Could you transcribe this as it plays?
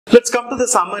Let's come to the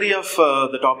summary of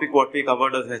the topic what we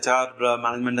covered as HR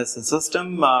management as a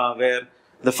system, where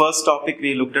the first topic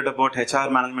we looked at about HR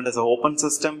management as an open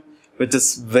system, which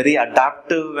is very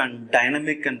adaptive and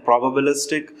dynamic and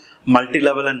probabilistic,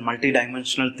 multi-level and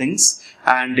multi-dimensional things,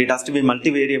 and it has to be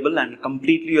multivariable, and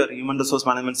completely your human resource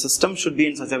management system should be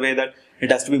in such a way that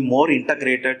it has to be more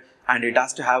integrated, and it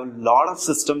has to have a lot of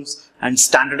systems and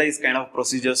standardized kind of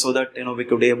procedures so that we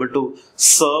could be able to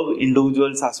serve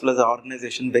individuals as well as the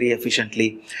organization very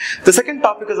efficiently. The second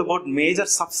topic is about major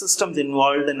subsystems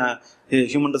involved in a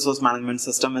human resource management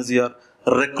system is your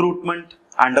recruitment.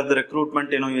 Under the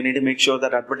recruitment, you need to make sure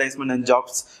that advertisement and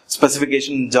jobs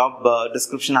specification, job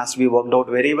description has to be worked out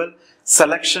very well.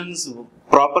 Selections,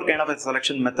 proper kind of a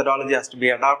selection methodology has to be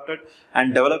adopted,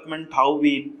 and development, how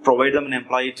we provide them in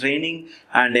employee training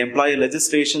and employee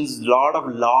legislations, lot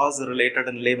of laws related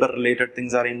and labor related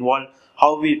things are involved,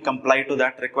 how we comply to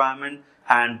that requirement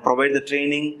and provide the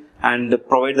training and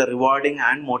provide the rewarding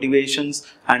and motivations,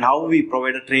 and how we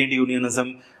provide a trade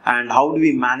unionism, and how do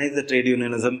we manage the trade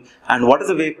unionism, and what is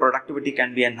the way productivity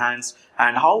can be enhanced,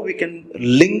 and how we can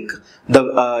link the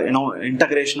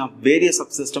integration of various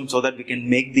subsystems so that we can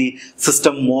make the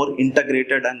system more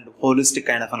integrated and holistic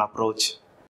kind of an approach.